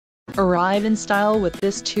Arrive in style with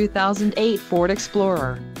this 2008 Ford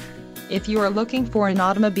Explorer. If you are looking for an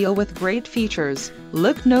automobile with great features,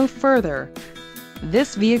 look no further.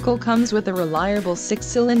 This vehicle comes with a reliable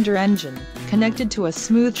 6-cylinder engine, connected to a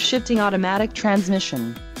smooth shifting automatic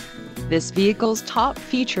transmission. This vehicle's top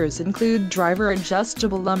features include driver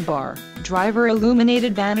adjustable lumbar, driver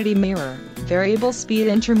illuminated vanity mirror, variable speed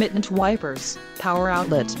intermittent wipers, power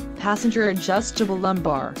outlet, passenger adjustable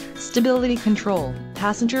lumbar, stability control,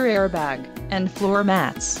 passenger airbag, and floor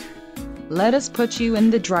mats. Let us put you in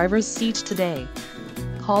the driver's seat today.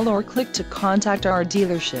 Call or click to contact our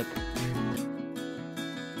dealership.